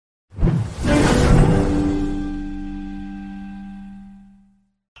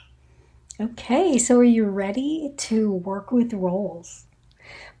Okay, so are you ready to work with roles?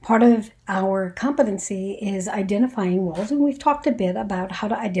 Part of our competency is identifying roles, and we've talked a bit about how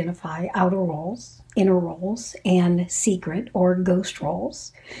to identify outer roles, inner roles, and secret or ghost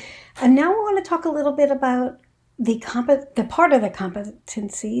roles. And now I want to talk a little bit about the part of the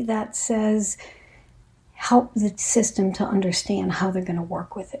competency that says help the system to understand how they're going to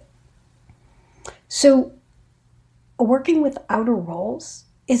work with it. So working with outer roles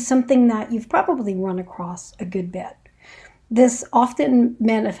is something that you've probably run across a good bit. This often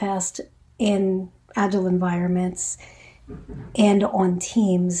manifests in agile environments and on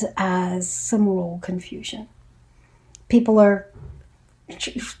teams as some role confusion. People are,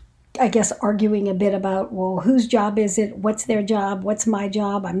 I guess, arguing a bit about, well, whose job is it? What's their job? What's my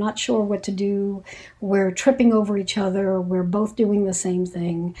job? I'm not sure what to do. We're tripping over each other. We're both doing the same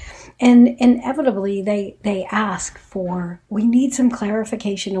thing. And inevitably, they ask for, we need some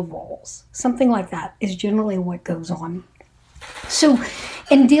clarification of roles. Something like that is generally what goes on. So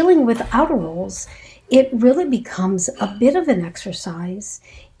in dealing with outer roles, it really becomes a bit of an exercise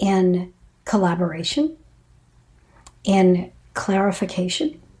in collaboration, in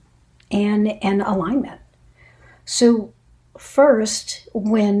clarification, and alignment. So first,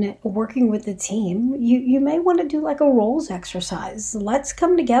 when working with the team, you may want to do like a roles exercise. Let's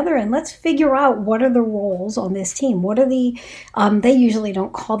come together and let's figure out what are the roles on this team. What are they usually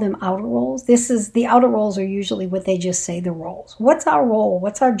don't call them outer roles. The outer roles are usually what they just say the roles. What's our role?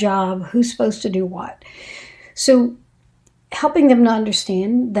 What's our job? Who's supposed to do what? So helping them to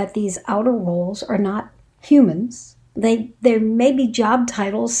understand that these outer roles are not humans. There may be job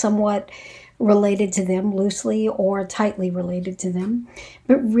titles somewhat related to them, loosely or tightly related to them,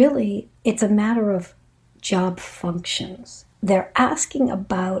 but really it's a matter of job functions. They're asking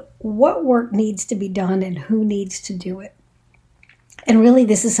about what work needs to be done and who needs to do it. And really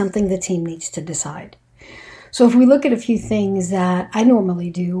this is something the team needs to decide. So if we look at a few things that I normally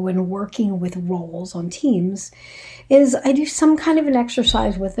do when working with roles on teams, is I do some kind of an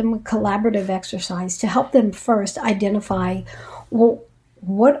exercise with them, a collaborative exercise, to help them first identify, well,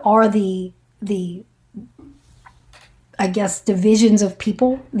 what are the I guess, divisions of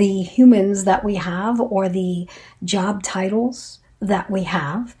people, the humans that we have, or the job titles that we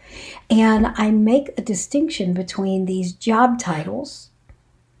have. And I make a distinction between these job titles.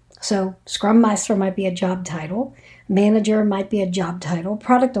 So Scrum Master might be a job title, Manager might be a job title,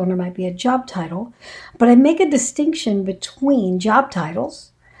 Product Owner might be a job title, but I make a distinction between job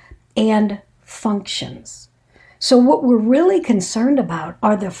titles and functions. So what we're really concerned about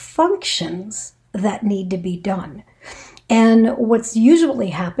are the functions that need to be done. And what's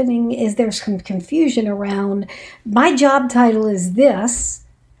usually happening is there's some confusion around, my job title is this,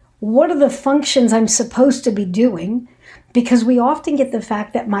 what are the functions I'm supposed to be doing? Because we often get the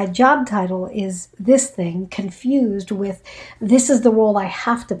fact that my job title is this thing confused with, this is the role I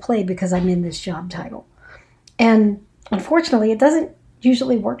have to play because I'm in this job title. And unfortunately, it doesn't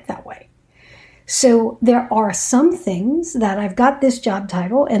usually work that way. So there are some things that I've got this job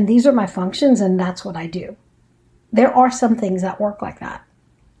title and these are my functions and that's what I do. There are some things that work like that.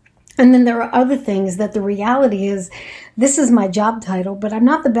 And then there are other things that the reality is, this is my job title, but I'm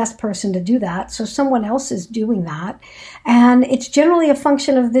not the best person to do that. So someone else is doing that. And it's generally a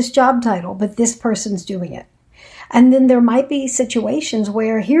function of this job title, but this person's doing it. And then there might be situations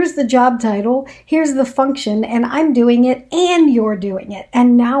where here's the job title, here's the function, and I'm doing it and you're doing it.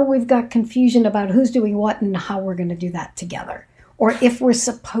 And now we've got confusion about who's doing what and how we're going to do that together, or if we're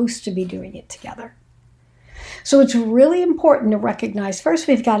supposed to be doing it together. So it's really important to recognize, first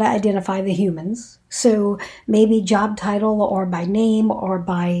we've got to identify the humans. So maybe job title or by name or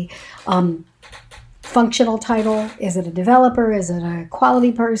by functional title. Is it a developer? Is it a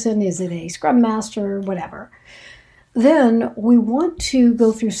quality person? Is it a Scrum Master? Whatever. Then we want to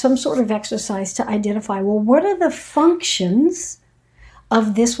go through some sort of exercise to identify, well, what are the functions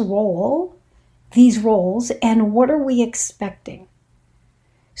of this role, these roles, and what are we expecting?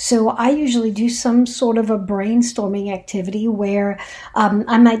 So I usually do some sort of a brainstorming activity where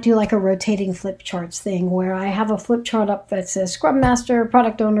I might do like a rotating flip charts thing where I have a flip chart up that says Scrum Master,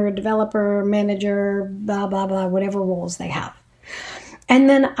 Product Owner, Developer, Manager, blah, blah, blah, whatever roles they have. And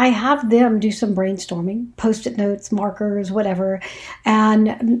then I have them do some brainstorming, Post-it notes, markers, whatever,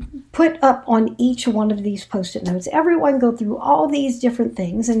 and put up on each one of these Post-it notes. Everyone go through all these different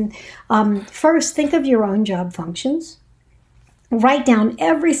things. And first, think of your own job functions. Write down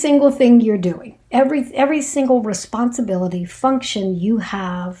every single thing you're doing, every single responsibility, function you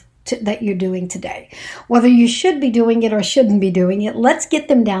have that you're doing today. Whether you should be doing it or shouldn't be doing it, let's get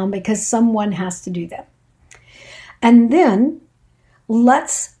them down because someone has to do them. And then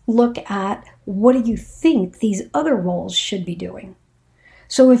let's look at what do you think these other roles should be doing.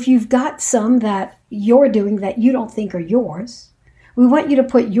 So if you've got some that you're doing that you don't think are yours, we want you to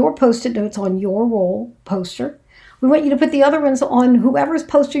put your Post-it notes on your role poster. We want you to put the other ones on whoever's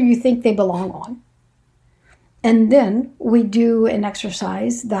poster you think they belong on. And then we do an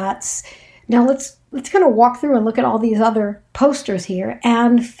exercise that's, now let's kind of walk through and look at all these other posters here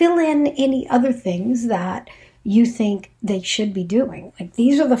and fill in any other things that you think they should be doing. Like,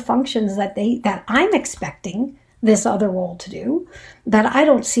 these are the functions that I'm expecting this other role to do that I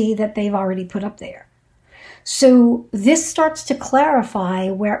don't see that they've already put up there. So this starts to clarify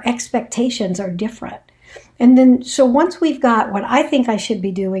where expectations are different. And then, so once we've got what I think I should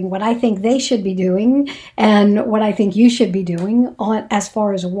be doing, what I think they should be doing, and what I think you should be doing on as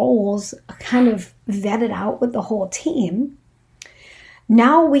far as roles kind of vetted out with the whole team,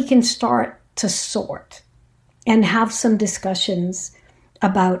 now we can start to sort and have some discussions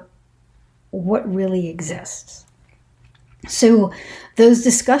about what really exists. So those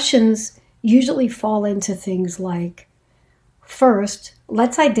discussions usually fall into things like, first,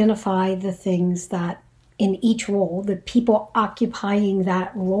 let's identify the things that in each role, the people occupying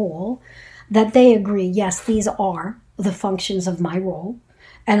that role, that they agree, yes, these are the functions of my role,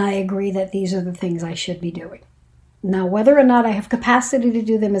 and I agree that these are the things I should be doing. Now, whether or not I have capacity to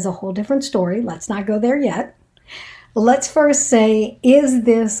do them is a whole different story. Let's not go there yet. Let's first say, is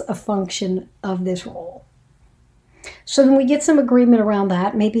this a function of this role? So then we get some agreement around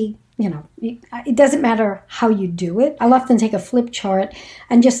that. Maybe, it doesn't matter how you do it. I'll often take a flip chart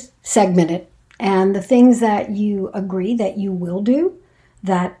and just segment it. And the things that you agree that you will do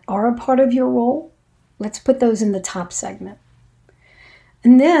that are a part of your role, let's put those in the top segment.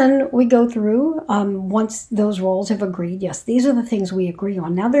 And then we go through, once those roles have agreed, yes, these are the things we agree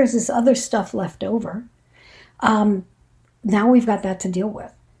on. Now there's this other stuff left over. Now we've got that to deal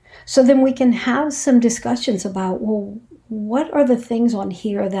with. So then we can have some discussions about, well, what are the things on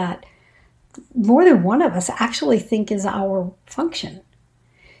here that more than one of us actually think is our function?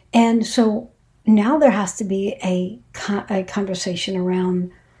 And so now there has to be a conversation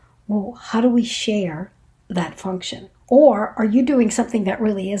around, well, how do we share that function? Or are you doing something that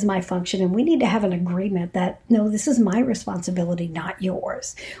really is my function and we need to have an agreement that, no, this is my responsibility, not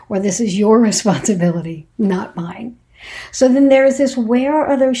yours. Or this is your responsibility, not mine. So then there is this, where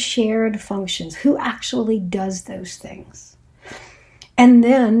are those shared functions? Who actually does those things? And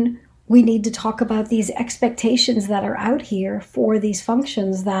then we need to talk about these expectations that are out here for these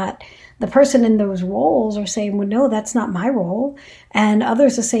functions that the person in those roles are saying, well, no, that's not my role. And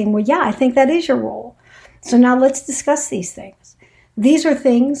others are saying, well, yeah, I think that is your role. So now let's discuss these things. These are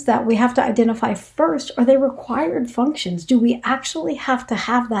things that we have to identify first. Are they required functions? Do we actually have to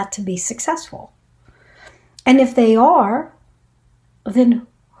have that to be successful? And if they are, then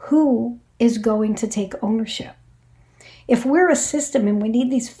who is going to take ownership? If we're a system and we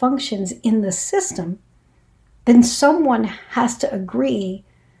need these functions in the system, then someone has to agree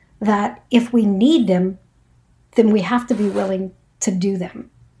that if we need them, then we have to be willing to do them.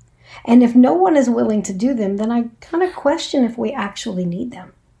 And if no one is willing to do them, then I kind of question if we actually need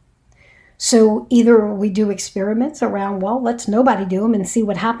them. So either we do experiments around, well, let's nobody do them and see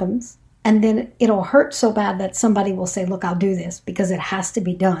what happens. And then it'll hurt so bad that somebody will say, look, I'll do this because it has to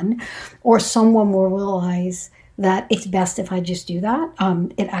be done. Or someone will realize that it's best if I just do that.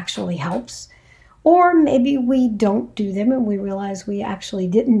 It actually helps. Or maybe we don't do them and we realize we actually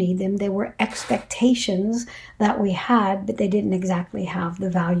didn't need them. They were expectations that we had, but they didn't exactly have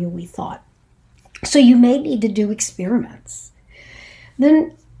the value we thought. So you may need to do experiments.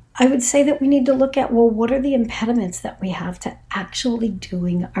 Then I would say that we need to look at, well, what are the impediments that we have to actually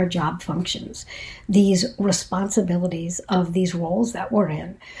doing our job functions, these responsibilities of these roles that we're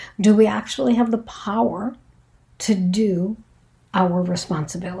in? Do we actually have the power to do our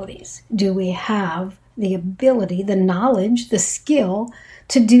responsibilities? Do we have the ability, the knowledge, the skill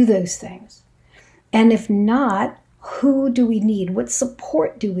to do those things? And if not, who do we need? What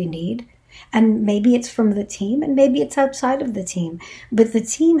support do we need? And maybe it's from the team and maybe it's outside of the team. But the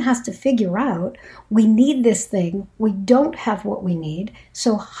team has to figure out, we need this thing. We don't have what we need.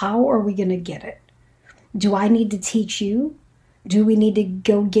 So how are we going to get it? Do I need to teach you? Do we need to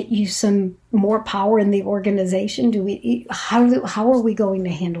go get you some more power in the organization? How are we going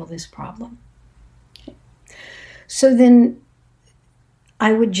to handle this problem? Okay. So then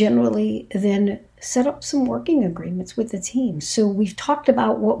I would generally then set up some working agreements with the team. So we've talked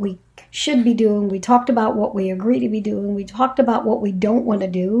about what we should be doing. We talked about what we agree to be doing. We talked about what we don't want to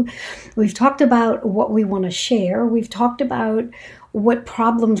do. We've talked about what we want to share. We've talked about what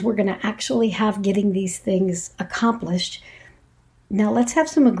problems we're going to actually have getting these things accomplished. Now let's have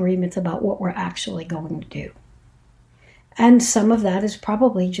some agreements about what we're actually going to do. And some of that is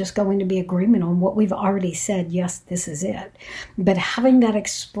probably just going to be agreement on what we've already said, yes, this is it. But having that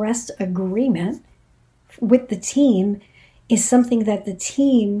expressed agreement with the team is something that the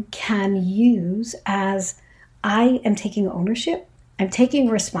team can use as, I am taking ownership, I'm taking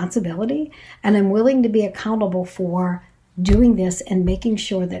responsibility, and I'm willing to be accountable for doing this and making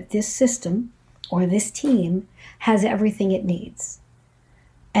sure that this system or this team has everything it needs.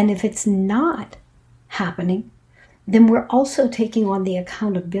 And if it's not happening, then we're also taking on the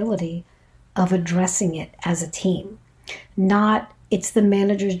accountability of addressing it as a team. Not it's the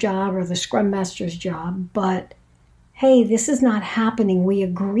manager's job or the scrum master's job, but hey, this is not happening. We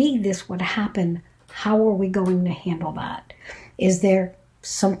agree this would happen. How are we going to handle that? Is there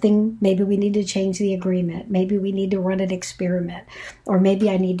something, maybe we need to change the agreement. Maybe we need to run an experiment. Or maybe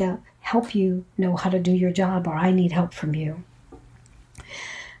I need to help you know how to do your job, or I need help from you.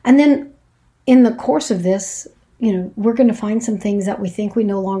 And then in the course of this, we're going to find some things that we think we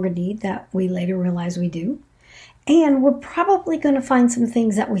no longer need that we later realize we do. And we're probably going to find some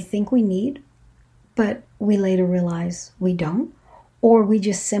things that we think we need, but we later realize we don't, or we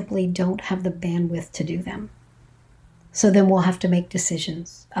just simply don't have the bandwidth to do them. So then we'll have to make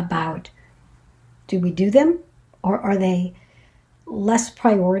decisions about, do we do them, or are they less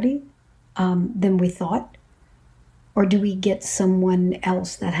priority than we thought? Or do we get someone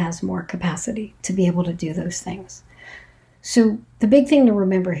else that has more capacity to be able to do those things? So the big thing to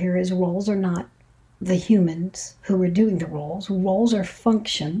remember here is roles are not the humans who are doing the roles. Roles are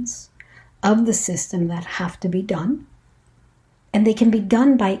functions of the system that have to be done. And they can be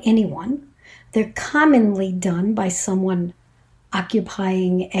done by anyone. They're commonly done by someone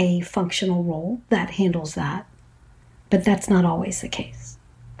occupying a functional role that handles that. But that's not always the case.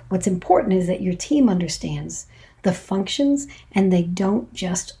 What's important is that your team understands the functions, and they don't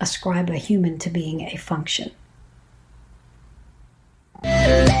just ascribe a human to being a function.